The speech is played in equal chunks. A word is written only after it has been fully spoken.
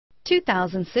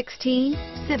2016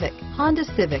 Civic, Honda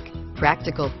Civic.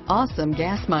 Practical, awesome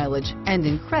gas mileage, and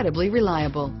incredibly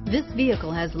reliable. This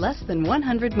vehicle has less than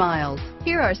 100 miles.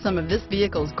 Here are some of this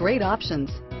vehicle's great options: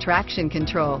 traction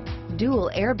control, dual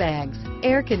airbags,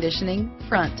 air conditioning,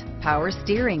 front, power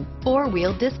steering,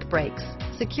 four-wheel disc brakes,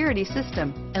 security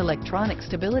system, electronic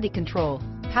stability control,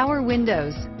 power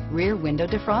windows, rear window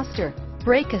defroster,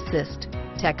 brake assist,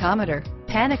 tachometer,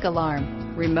 panic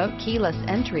alarm, remote keyless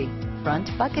entry, front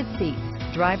bucket seats,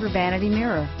 driver vanity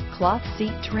mirror, cloth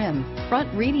seat trim, front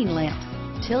reading lamps,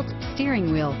 tilt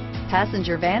steering wheel,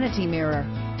 passenger vanity mirror,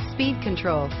 speed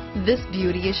control. This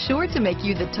beauty is sure to make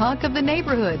you the talk of the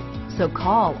neighborhood. So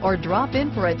call or drop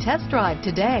in for a test drive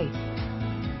today.